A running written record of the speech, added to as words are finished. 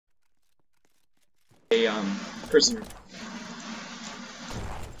a prisoner.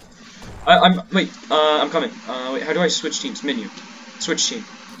 I'm coming. Wait, how do I switch teams? Menu. Switch team.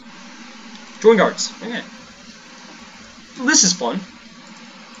 Join guards. Okay. This is fun.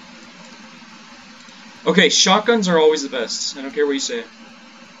 Okay, shotguns are always the best. I don't care what you say.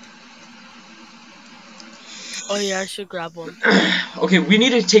 Oh yeah, I should grab one. Okay, we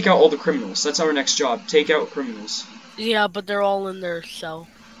need to take out all the criminals. That's our next job. Take out criminals. Yeah, but they're all in their cell.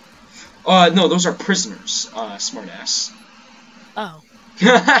 No, those are prisoners, smartass. Oh.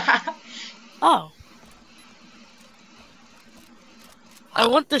 Oh. I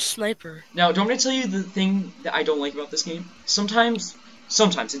want the sniper. Now, don't I tell you the thing that I don't like about this game? Sometimes,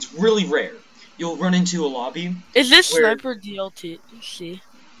 it's really rare. You'll run into a lobby. Is this where... sniper DLC?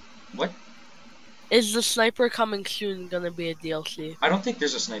 What? Is the sniper coming soon gonna be a DLC? I don't think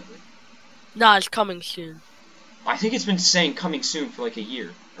there's a sniper. Nah, it's coming soon. I think it's been saying coming soon for like a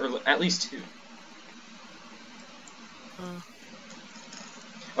year. Or at least 2.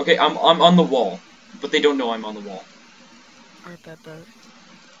 Okay, I'm on the wall. But they don't know I'm on the wall. Alright, bet.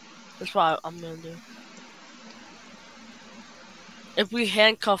 That's what I'm gonna do. If we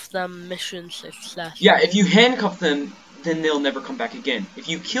handcuff them, mission success. Yeah, if you handcuff them, then they'll never come back again. If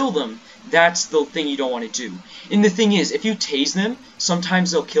you kill them, that's the thing you don't want to do. And the thing is, if you tase them,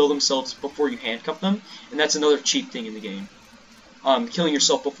 sometimes they'll kill themselves before you handcuff them, and that's another cheap thing in the game. Killing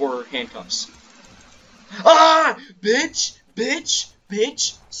yourself before handcuffs. Ah! Bitch! Bitch!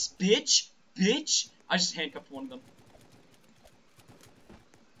 Bitch! Bitch! Bitch! I just handcuffed one of them.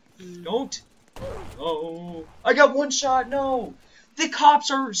 Don't! Oh! I got one shot! No! The cops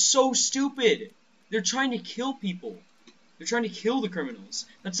are so stupid! They're trying to kill people. They're trying to kill the criminals.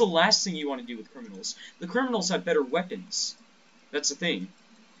 That's the last thing you want to do with criminals. The criminals have better weapons. That's the thing.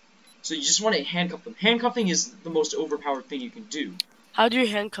 So you just want to handcuff them. Handcuffing is the most overpowered thing you can do. How do you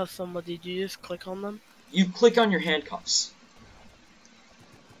handcuff somebody? Do you just click on them? You click on your handcuffs.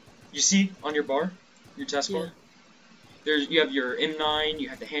 You see on your bar? Your taskbar? Yeah. You have your M9, you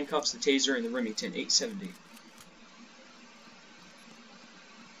have the handcuffs, the taser, and the Remington 870.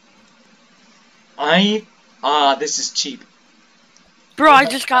 This is cheap. Bro, I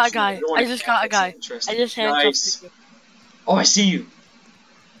just got a guy. I just handcuffed nice. Oh, I see you.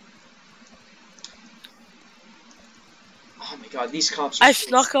 Oh my god, these cops are I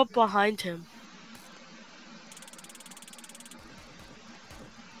snuck up behind him.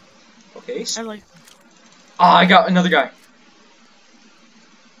 Okay. I like... I got another guy.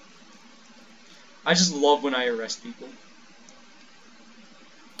 I just love when I arrest people.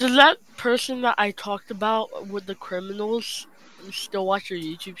 Does that person that I talked about with the criminals still watch your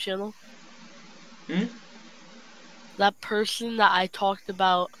YouTube channel? Hmm? That person that I talked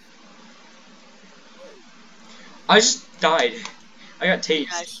about... I just died. I got tased.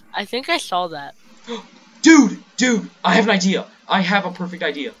 Yes, I think I saw that. Dude, I have an idea. I have a perfect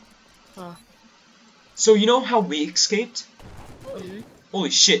idea. Huh. So you know how we escaped? Mm-hmm. Holy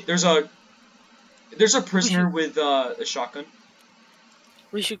shit, there's a prisoner with a shotgun.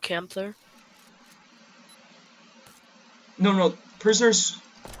 We should camp there. No, prisoners...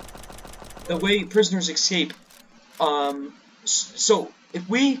 The way prisoners escape... So, if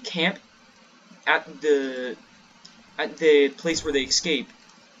we camp at the place where they escape,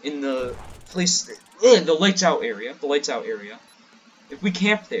 in the place... the lights out area, if we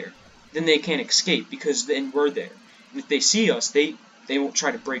camp there, then they can't escape, because then we're there. And if they see us, they won't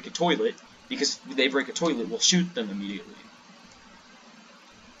try to break a toilet, because if they break a toilet, we'll shoot them immediately.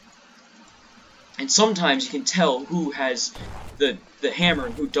 And sometimes you can tell who has the hammer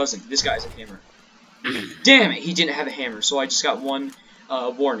and who doesn't. This guy has a hammer. Damn it, he didn't have a hammer, so I just got one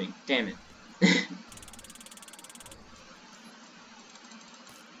warning. Damn it.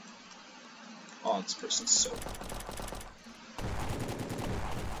 Oh, this person's so...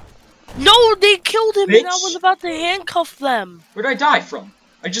 No, they killed him Bitch. and I was about to handcuff them. Where'd I die from?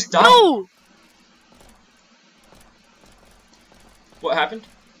 I just died. No! What happened?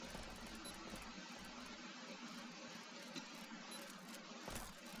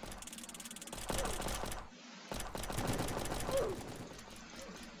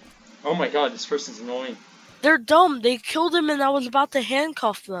 Oh my god, this person's annoying. They're dumb. They killed him and I was about to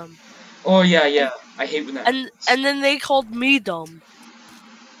handcuff them. Oh yeah. I hate when that happens. And then they called me dumb.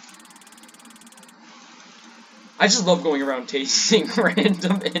 I just love going around tasting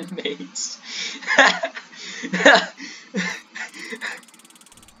random inmates.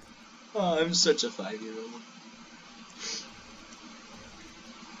 Oh, I'm such a 5-year-old.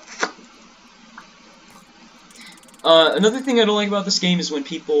 Another thing I don't like about this game is when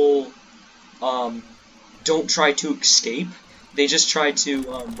people don't try to escape. They just try to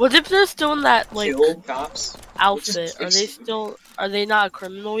What if they're still in that like kill cops. outfit? Are they not a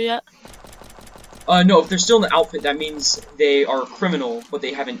criminal yet? No, if they're still in the outfit, that means they are a criminal, but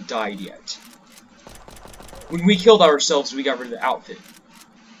they haven't died yet. When we killed ourselves, we got rid of the outfit.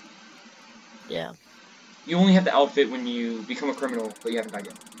 Yeah. You only have the outfit when you become a criminal, but you haven't died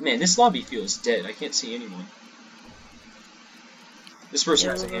yet. Man, this lobby feels dead. I can't see anyone. This person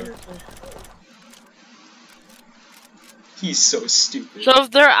has a hammer. He's so stupid. So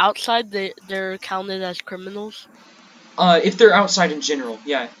if they're outside, they're counted as criminals? If they're outside in general,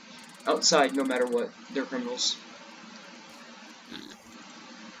 yeah. Outside, no matter what, they're criminals.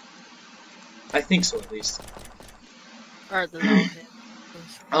 I think so, at least. Alright, then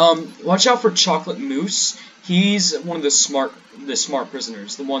Watch out for Chocolate Moose. He's one of the smart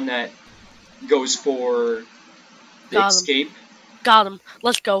prisoners. The one that goes for the escape. Got him.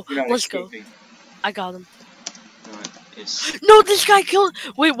 Let's go. Let's escaping. go. I got him. It's... No, this guy killed.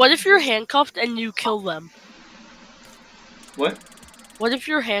 Wait, what if you're handcuffed and you kill them? What? What if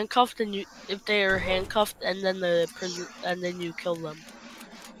you're handcuffed and if they are handcuffed and then you kill them?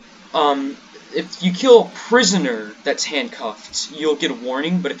 If you kill a prisoner that's handcuffed, you'll get a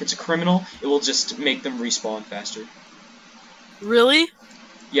warning, but if it's a criminal, it will just make them respawn faster. Really?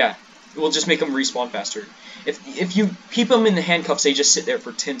 Yeah, it will just make them respawn faster. If you keep them in the handcuffs, they just sit there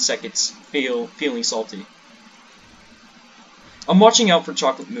for 10 seconds, feeling salty. I'm watching out for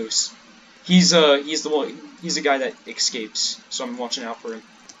Chocolate Moose. He's the guy that escapes, so I'm watching out for him.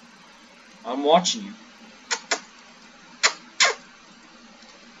 I'm watching you.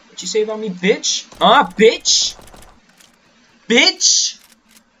 What you say about me, bitch? Huh, bitch? Bitch?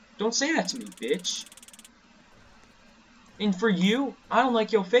 Don't say that to me, bitch. And for you, I don't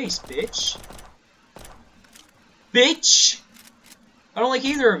like your face, bitch. Bitch! I don't like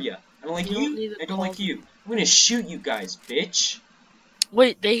either of you. I don't like you, I don't like you. I'm gonna shoot you guys, bitch.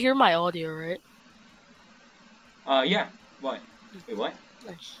 Wait, they hear my audio, right? Yeah. What? Wait, what?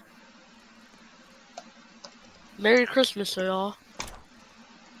 Nice. Merry Christmas, y'all.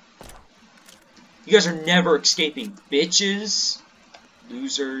 You guys are never escaping, bitches.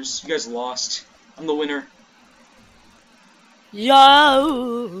 Losers. You guys lost. I'm the winner.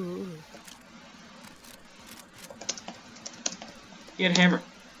 Yo! He had a hammer.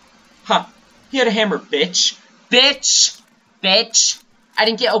 Ha! Huh. He had a hammer, bitch. Bitch! Bitch! I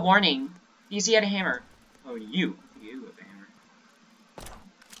didn't get a warning. Because he had a hammer. Oh, you have a hammer.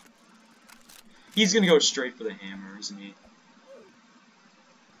 He's gonna go straight for the hammer, isn't he?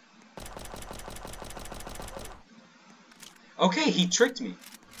 Okay, he tricked me.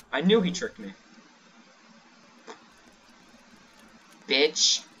 I knew he tricked me.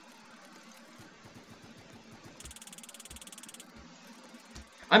 Bitch.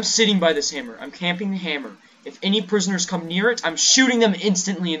 I'm sitting by this hammer. I'm camping the hammer. If any prisoners come near it, I'm shooting them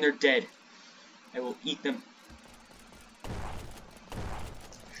instantly and they're dead. I will eat them.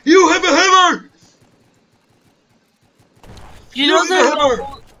 You have a hammer! You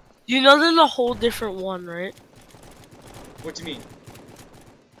know there's a whole different one, right? What do you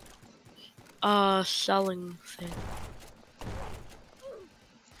mean? Selling thing.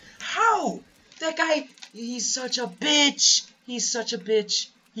 How? That guy, he's such a bitch. He's such a bitch.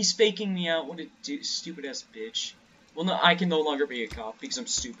 He's faking me out. What a stupid ass bitch. Well, no, I can no longer be a cop because I'm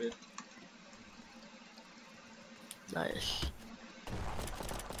stupid. Nice.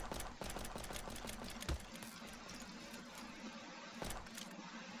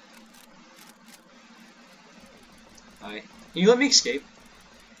 Hi. Can you let me escape?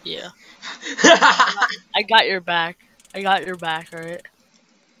 Yeah. I got your back. I got your back, alright?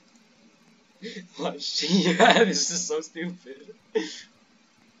 Yeah, this is so stupid.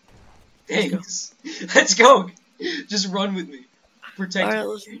 Thanks. Let's go. Just run with me. Protect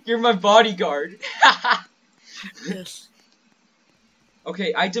me. You're my bodyguard. Yes.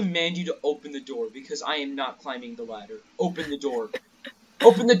 Okay, I demand you to open the door because I am not climbing the ladder. Open the door.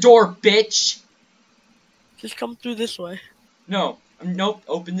 Open the door, bitch! Just come through this way. No. Nope.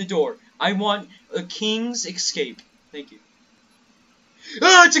 Open the door. I want a king's escape. Thank you.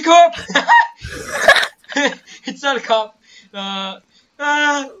 Ah, it's a cop! It's not a cop.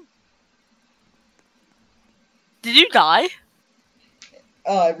 Did you die?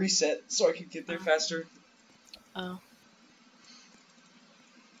 I reset so I could get there faster. Oh.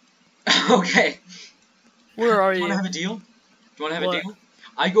 Okay. Where are you? Do you want to have a deal? Do you want to have a deal?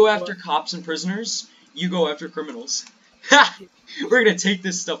 I go after cops and prisoners. You go after criminals. Ha! We're gonna take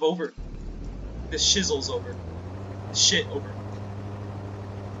this stuff over. This shizzle's over. This shit over.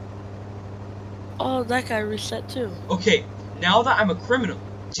 Oh, that guy reset too. Okay, now that I'm a criminal,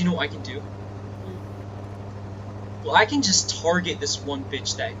 do you know what I can do? Well, I can just target this one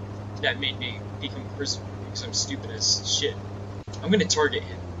bitch that made me become a prisoner because I'm stupid as shit. I'm gonna target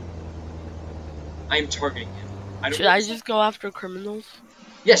him. I am targeting him. I don't Should know. I just go after criminals?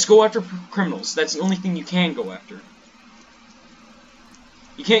 Yes, go after criminals. That's the only thing you can go after.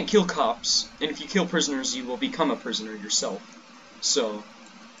 You can't kill cops, and if you kill prisoners, you will become a prisoner yourself. So.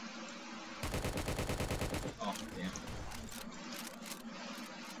 Oh, damn.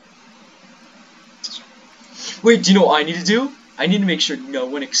 Wait, do you know what I need to do? I need to make sure no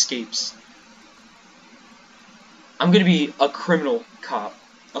one escapes. I'm gonna be a criminal cop.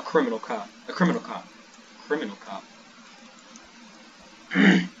 A criminal cop. A criminal cop. Criminal cop.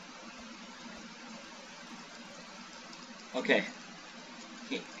 Okay.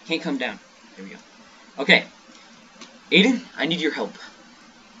 Can't come down. There we go. Okay. Aiden, I need your help.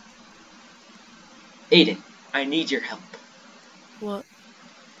 Aiden, I need your help. What?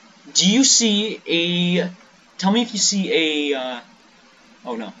 Do you see a... Tell me if you see a...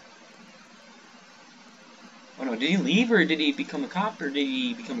 Oh, no. Oh, no. Did he leave, or did he become a cop, or did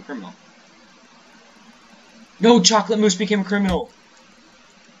he become a criminal? No, Chocolate Moose became a criminal.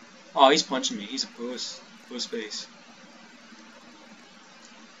 Oh, he's punching me. He's a puss. Puss face.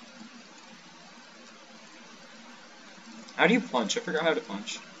 How do you punch? I forgot how to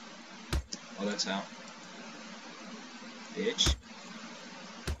punch. Oh, that's how. Bitch.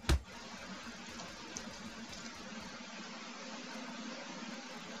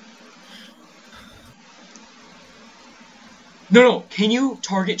 No, can you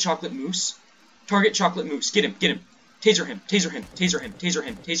target Chocolate Moose? Target Chocolate Moose. Get him, get him. Taser him, taser him, taser him, taser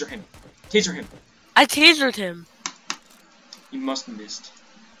him, taser him, taser him. I tasered him. You must have missed.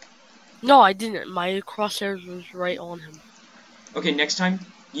 No, I didn't. My crosshairs was right on him. Okay, next time,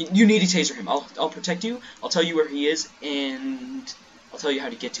 you need to taser him. I'll protect you, I'll tell you where he is, and I'll tell you how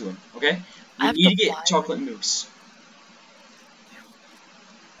to get to him, okay? You need to get Chocolate Moose.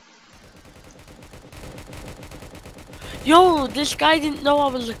 Yo, this guy didn't know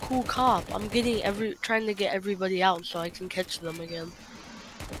I was a cool cop. I'm trying to get everybody out so I can catch them again.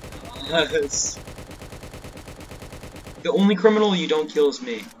 Yes. The only criminal you don't kill is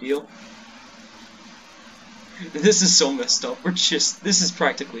me. Deal? This is so messed up. This is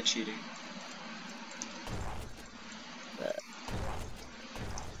practically cheating.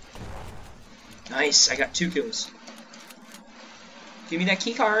 Nice, I got 2 kills. Give me that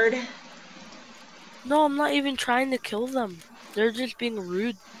key card. No, I'm not even trying to kill them. They're just being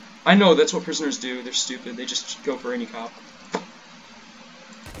rude. I know, that's what prisoners do. They're stupid. They just go for any cop.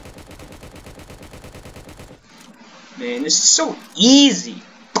 Man, this is so easy.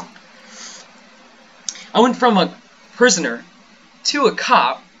 I went from a prisoner to a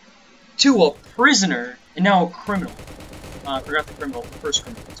cop to a prisoner and now a criminal. I forgot the first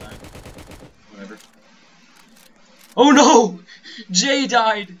criminal time. Whatever. Oh no! Jay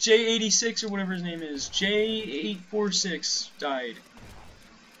died! J86 or whatever his name is. J846 died.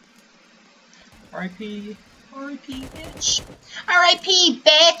 R.I.P. R.I.P. bitch. R.I.P.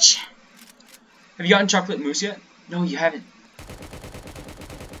 bitch! Have you gotten Chocolate Moose yet? No, you haven't.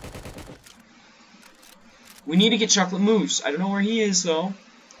 We need to get Chocolate Moose. I don't know where he is, though.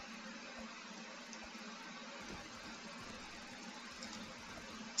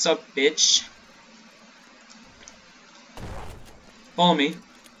 What's up, bitch? Follow me.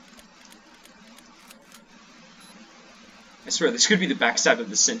 I swear, this could be the backstab of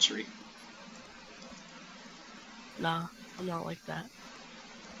the century. Nah, I'm not like that.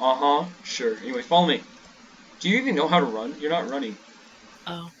 Uh-huh, sure. Anyway, follow me. Do you even know how to run? You're not running.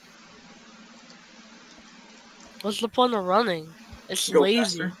 Oh. What's the point of running? It's To go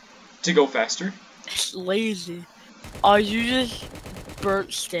lazy. faster. To go faster? It's lazy. Oh, you just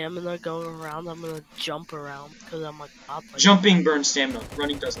burnt stamina going around. I'm gonna jump around because I'm like top. Like Jumping burns stamina.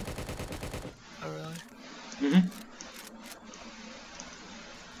 Running doesn't. Oh, really? Mm-hmm.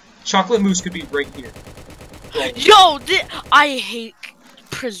 Chocolate Moose could be right here. Well, Yo, I hate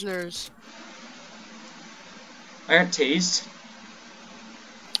prisoners. I got tased.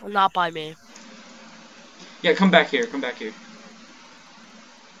 Not by me. Yeah, come back here. Come back here.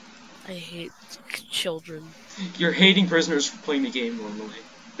 I hate children. You're hating prisoners for playing the game normally.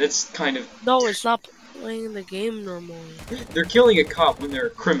 That's kind of... No, it's not playing the game normally. They're killing a cop when they're a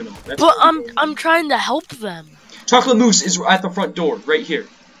criminal. That's But I'm trying to help them. Chocolate Moose is at the front door, right here.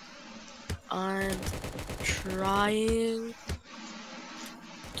 I'm trying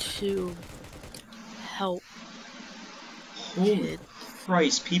to help. Holy Kid.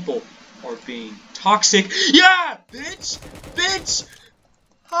 Christ, people are being toxic. Yeah, bitch! Bitch!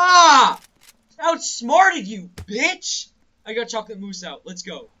 Ah! Outsmarted you, bitch! I got Chocolate Moose out. Let's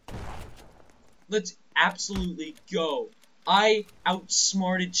go. absolutely go. I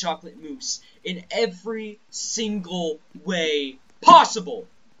outsmarted Chocolate Mousse in every single way possible.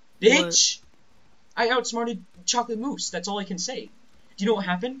 Bitch! I outsmarted Chocolate Mousse. That's all I can say. Do you know what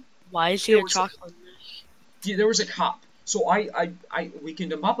happened? Why is he a chocolate mousse? There was a cop. So I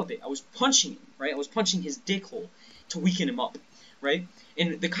weakened him up a bit. I was punching him, right? I was punching his dick hole to weaken him up, right?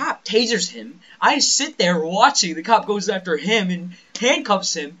 And the cop tasers him. I sit there watching. The cop goes after him and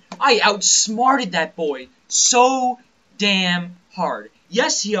handcuffs him. I outsmarted that boy so damn hard.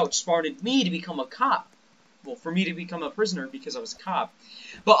 Yes, he outsmarted me to become a cop. Well, for me to become a prisoner because I was a cop.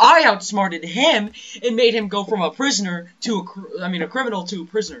 But I outsmarted him and made him go from a prisoner to a criminal to a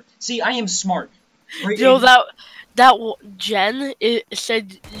prisoner. See, I am smart. Right? You know Jen, it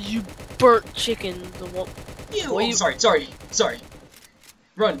said you burnt chicken. The one. Oh, sorry.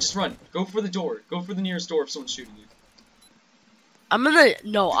 Run, just run. Go for the door. Go for the nearest door if someone's shooting you. I'm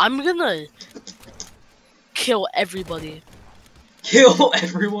gonna kill everybody. Kill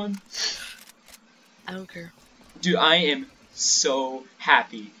everyone? I don't care. Dude, I am so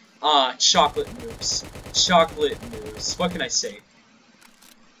happy. Chocolate mousse. Chocolate mousse. What can I say?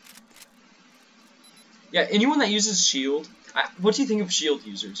 Yeah, anyone that uses shield, what do you think of shield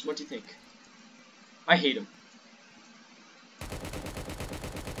users? What do you think? I hate them.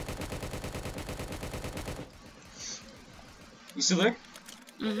 You still there?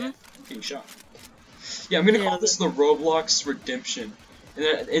 Mm-hmm. Getting shot. Yeah, I'm gonna call this the Roblox Redemption.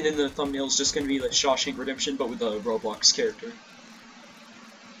 And then the thumbnail is just gonna be the Shawshank Redemption, but with a Roblox character.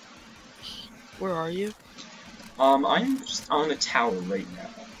 Where are you? I'm just on a tower right now.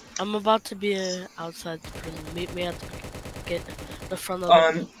 I'm about to be outside the prison. Meet me at the front of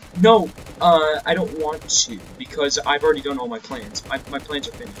the... No, I don't want to, because I've already done all my plans. My plans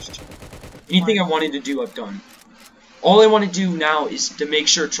are finished. Anything I wanted to do, I've done. All I want to do now is to make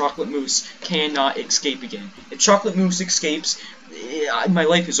sure Chocolate Mousse cannot escape again. If Chocolate Mousse escapes, my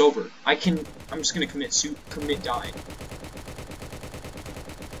life is over. I'm just gonna commit die.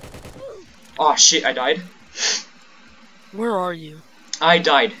 Aw, shit, I died. Where are you? I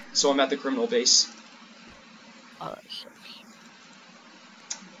died, so I'm at the criminal base. Oh, that sucks.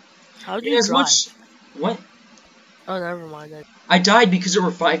 How do you drive? What? Oh, never mind. I died because there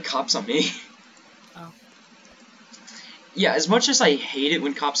were 5 cops on me. Oh. Yeah, as much as I hate it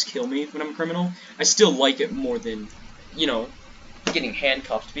when cops kill me when I'm a criminal, I still like it more than, you know, getting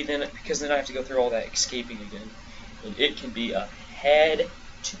handcuffed, because then I have to go through all that escaping again. And it can be a head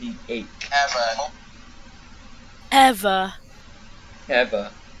to the ache. Ever.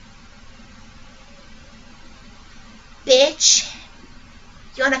 Bitch!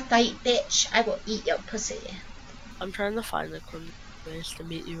 You wanna fight, bitch? I will eat your pussy. I'm trying to find the criminal base to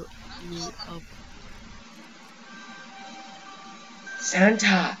meet up.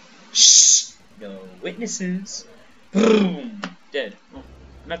 Santa! Shh! No witnesses. Boom! Dead. Oh,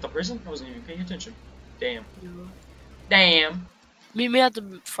 I'm at the prison? I wasn't even paying attention. Damn. Damn! Meet me at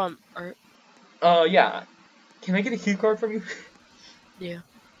the front, Art. Yeah. Can I get a key card from you? Yeah.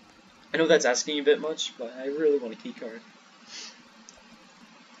 I know that's asking a bit much, but I really want a key card.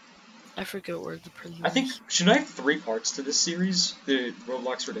 I forget where the prison is. Should I have 3 parts to this series? The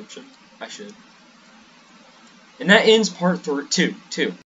Roblox Redemption? I should. And that ends part 2.